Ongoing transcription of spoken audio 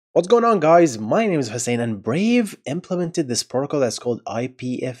What's going on, guys? My name is Hussein, and Brave implemented this protocol that's called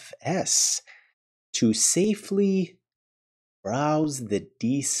IPFS to safely browse the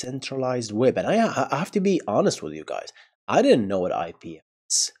decentralized web. And I have to be honest with you guys, I didn't know what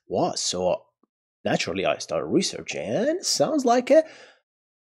IPFS was, so naturally I started researching, and it sounds like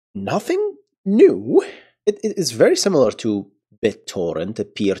nothing new. It is very similar to BitTorrent, a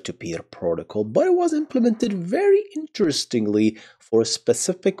peer-to-peer protocol, but it was implemented very interestingly for a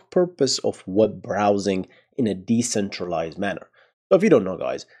specific purpose of web browsing in a decentralized manner. So if you don't know,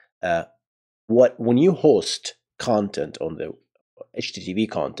 guys, when you host content on the HTTP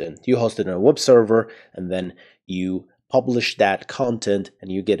content, you host it on a web server, and then you publish that content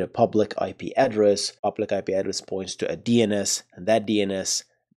and you get a public IP address. Public IP address points to a DNS, and that DNS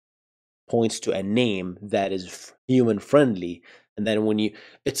points to a name that is human friendly, and then when you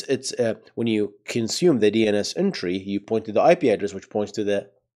when you consume the DNS entry, you point to the IP address, which points to the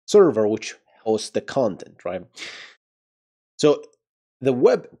server which hosts the content, right? So the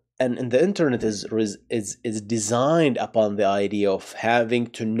web and the internet is designed upon the idea of having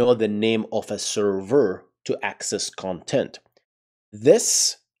to know the name of a server to access content.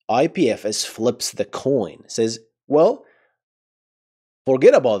 This IPFS flips the coin, says, well,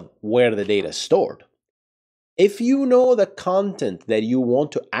 forget about where the data is stored. If you know the content that you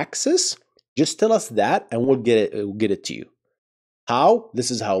want to access, just tell us that and we'll get it to you. How? This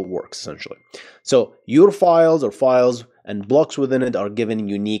is how it works, essentially. So your files or files and blocks within it are given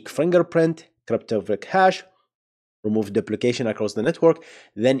unique fingerprint, cryptographic hash, remove duplication across the network.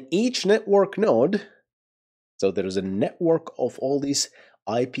 Then each network node, so there is a network of all these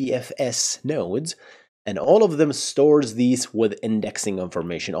IPFS nodes, and all of them stores these with indexing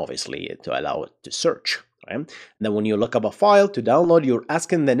information, obviously, to allow it to search. Right? And then when you look up a file to download, you're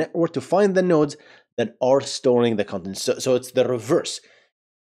asking the network to find the nodes that are storing the content. So it's the reverse.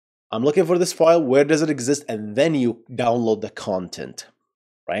 I'm looking for this file. Where does it exist? And then you download the content,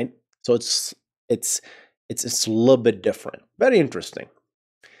 right? So it's a little bit different. Very interesting.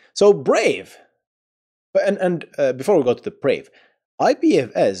 So Brave, and before we go to the Brave,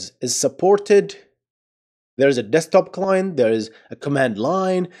 IPFS is supported. There's a desktop client, there is a command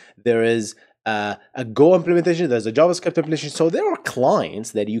line, there is a Go implementation, there's a JavaScript implementation. So there are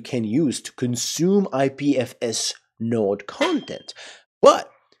clients that you can use to consume IPFS node content. But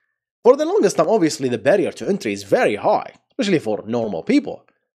for the longest time, obviously, the barrier to entry is very high, especially for normal people.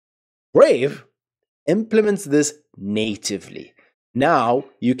 Brave implements this natively. Now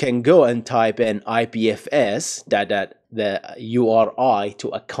you can go and type in IPFS, the URI to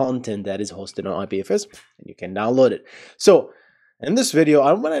a content that is hosted on IPFS, and you can download it. So in this video,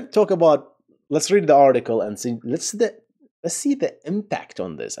 I'm going to talk about, let's read the article and see, let's see the impact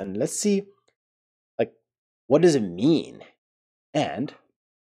on this, and let's see, like, what does it mean, and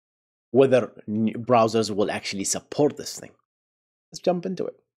whether browsers will actually support this thing. Let's jump into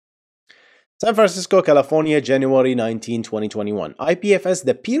it. San Francisco, California, January 19, 2021. IPFS,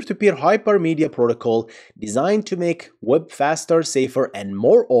 the peer-to-peer hypermedia protocol designed to make web faster, safer, and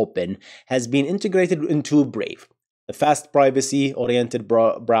more open, has been integrated into Brave, the fast privacy-oriented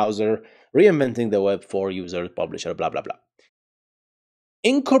browser, reinventing the web for users, publisher, blah, blah, blah.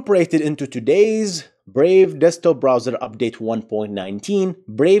 Incorporated into today's Brave desktop browser update 1.19,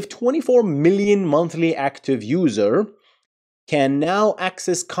 Brave 24 million monthly active user can now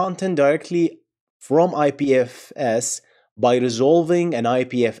access content directly from IPFS by resolving an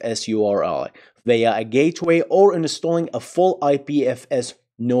IPFS URI via a gateway or installing a full IPFS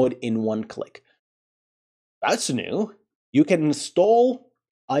node in one click. That's new. You can install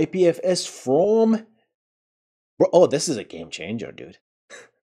IPFS from... Oh, this is a game changer, dude.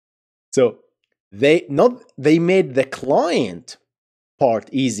 So they made the client part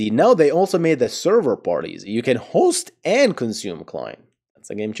easy. Now they also made the server part easy. You can host and consume client. That's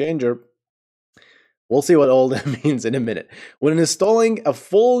a game changer. We'll see what all that means in a minute. When installing a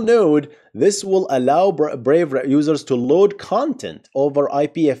full node, this will allow Brave users to load content over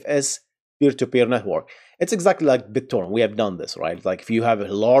IPFS peer-to-peer network. It's exactly like BitTorrent. We have done this, right? Like if you have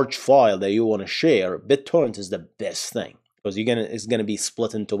a large file that you want to share, BitTorrent is the best thing because it's gonna be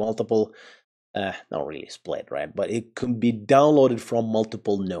split into multiple. Not really split, right? But it can be downloaded from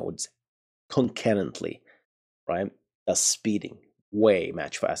multiple nodes concurrently, right? That's speeding way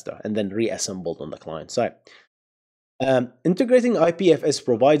much faster, and then reassembled on the client side. Integrating IPFS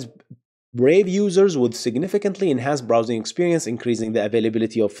provides Brave users with significantly enhanced browsing experience, increasing the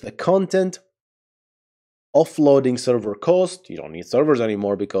availability of the content, offloading server cost. You don't need servers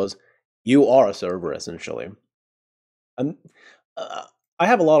anymore because you are a server, essentially. I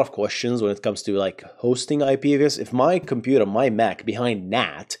have a lot of questions when it comes to like hosting IPFS. If my computer, my Mac behind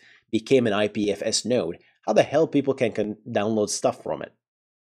NAT became an IPFS node, how the hell people can download stuff from it?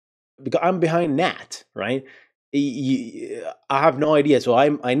 Because I'm behind NAT, right? I have no idea. So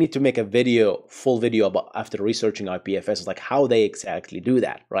I need to make a video, full video about after researching IPFS, like how they exactly do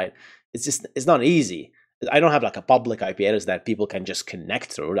that, right? It's not easy. I don't have like a public IP address that people can just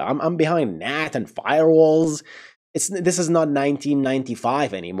connect through. I'm behind NAT and firewalls. This is not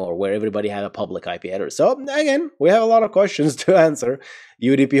 1995 anymore, where everybody had a public IP address. So again, we have a lot of questions to answer.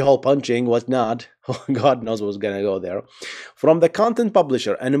 UDP hole punching, whatnot. God knows what's gonna go there. From the content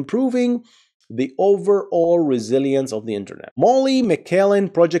publisher and improving the overall resilience of the internet. Molly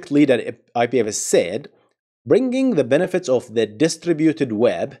McKellen, project lead at IPFS, said, bringing the benefits of the distributed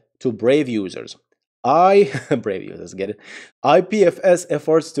web to Brave users. Brave users, get it? IPFS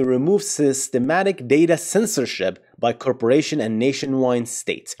efforts to remove systematic data censorship by corporation and nationwide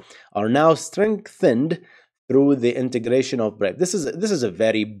states are now strengthened through the integration of Brave. This is a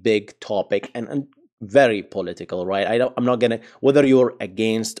very big topic and very political, right? I'm not gonna, whether you're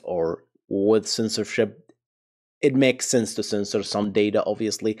against or with censorship, it makes sense to censor some data.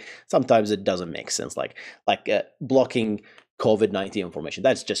 Obviously, sometimes it doesn't make sense, like blocking COVID-19 information.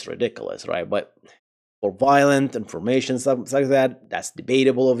 That's just ridiculous, right? But for violent information, stuff like that, that's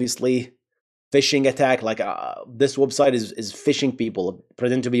debatable, obviously. Phishing attack, like this website is phishing people,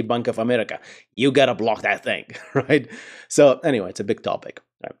 pretend to be Bank of America. You gotta block that thing, right? So anyway, it's a big topic.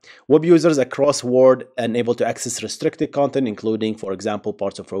 Right. Web users across world and able to access restricted content, including, for example,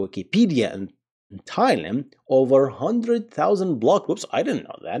 parts of Wikipedia and in Thailand, over 100,000 blocked. Whoops, I didn't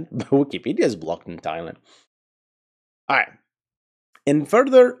know that. But Wikipedia is blocked in Thailand. All right. In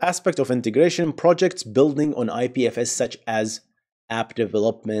further aspect of integration, projects building on IPFS such as app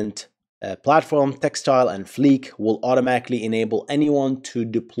development, platform, textile, and Fleek will automatically enable anyone to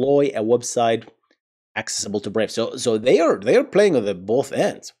deploy a website accessible to Brave. So they are playing on the both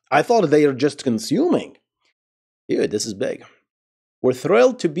ends. I thought they are just consuming. Dude, this is big. We're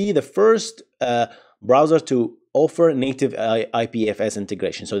thrilled to be the first browser to offer native IPFS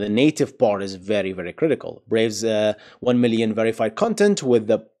integration. So the native part is very, very critical. Brave's 1 million verified content with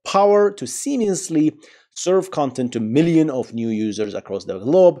the power to seamlessly serve content to millions of new users across the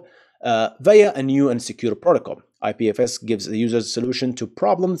globe via a new and secure protocol. IPFS gives the user a solution to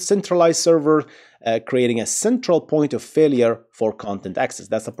problem centralized server, creating a central point of failure for content access.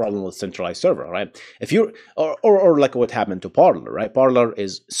 That's the problem with centralized server, right? If you or like what happened to Parler, right? Parler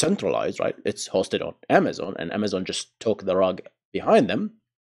is centralized, right? It's hosted on Amazon, and Amazon just took the rug behind them,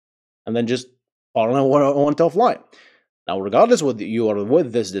 and then just Parler went offline. Now, regardless whether you are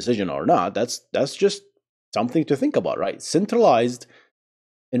with this decision or not, that's just something to think about, right? Centralized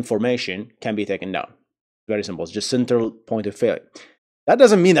information can be taken down. Very simple. It's just central point of failure. That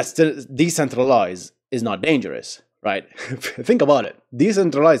doesn't mean that decentralized is not dangerous, right? Think about it.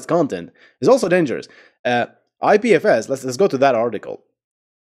 Decentralized content is also dangerous. IPFS, let's go to that article.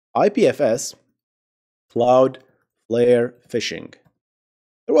 IPFS, Cloudflare phishing.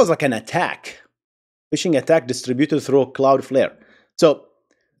 There was like an attack, phishing attack distributed through Cloudflare. So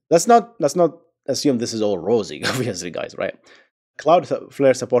let's not assume this is all rosy, obviously, guys, right?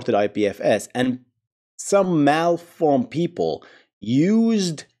 Cloudflare supported IPFS, and some malformed people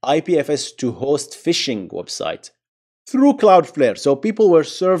used IPFS to host phishing websites through Cloudflare. So people were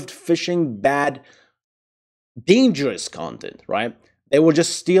served phishing, bad, dangerous content, right? They were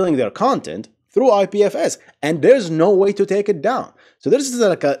just stealing their content through IPFS, and there's no way to take it down. So this is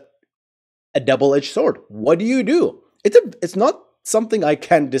like a double-edged sword. What do you do? It's not something I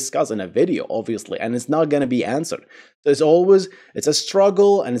can discuss in a video, obviously, and it's not going to be answered. So it's a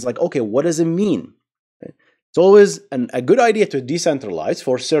struggle, and it's like, okay, what does it mean? It's always a good idea to decentralize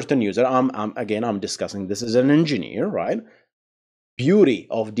for certain user. I'm discussing this as an engineer, right? Beauty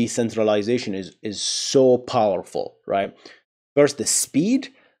of decentralization is so powerful, right? First, the speed.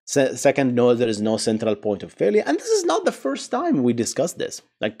 Second, no, there is no central point of failure. And this is not the first time we discussed this.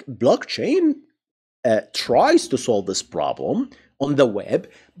 Like, blockchain tries to solve this problem on the web,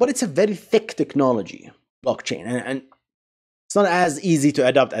 but it's a very thick technology, blockchain, and it's not as easy to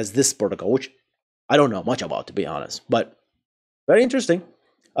adopt as this protocol, which I don't know much about, to be honest, but very interesting.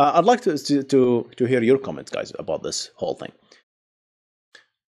 I'd like to hear your comments, guys, about this whole thing.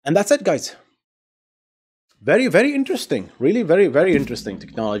 And that's it, guys. Very, very interesting. Really, very, very interesting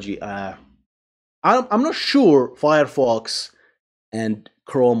technology. I'm not sure Firefox and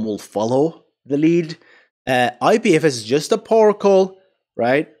Chrome will follow the lead. IPFS is just a protocol,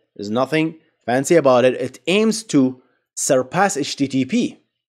 right? There's nothing fancy about it. It aims to surpass HTTP,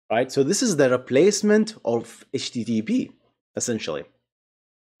 right? So this is the replacement of HTTP, essentially.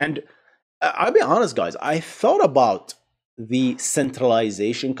 And I'll be honest, guys, I thought about the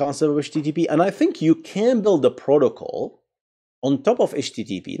centralization concept of HTTP, and I think you can build a protocol on top of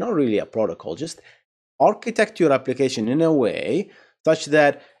HTTP, not really a protocol, just architect your application in a way such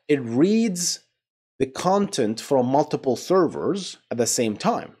that it reads the content from multiple servers at the same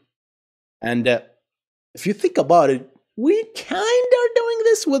time. And if you think about it, we kind of are doing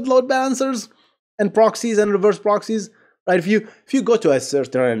this with load balancers and proxies and reverse proxies, right? If you go to a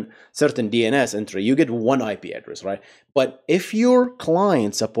certain DNS entry, you get one IP address, right? But if your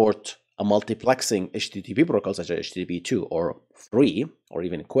client support a multiplexing HTTP protocol such as HTTP 2 or 3 or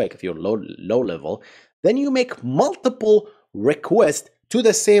even Quick, if you're low level, then you make multiple requests to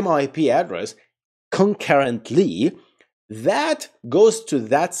the same IP address concurrently. That goes to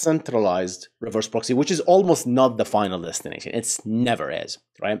that centralized reverse proxy, which is almost not the final destination. It's never is,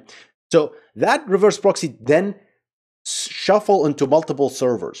 right? So that reverse proxy then shuffle into multiple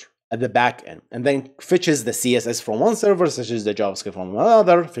servers at the back end, and then fetches the CSS from one server, fetches the JavaScript from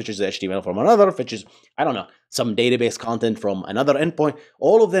another, fetches the HTML from another, fetches, I don't know, some database content from another endpoint,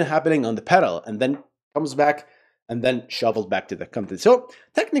 all of them happening on the parallel, and then comes back and then shuffled back to the content. So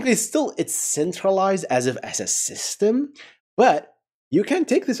technically still it's centralized as a system, but you can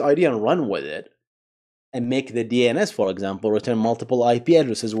take this idea and run with it and make the DNS, for example, return multiple IP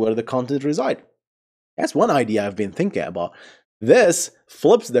addresses where the content reside. That's one idea I've been thinking about. This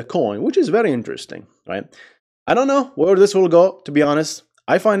flips the coin, which is very interesting, right? I don't know where this will go, to be honest.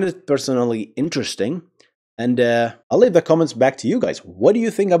 I find it personally interesting. And I'll leave the comments back to you guys. What do you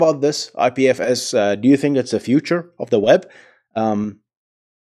think about this IPFS? Do you think it's the future of the web?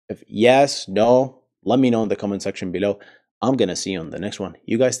 If yes, no, let me know in the comment section below. I'm going to see you on the next one.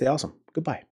 You guys stay awesome. Goodbye.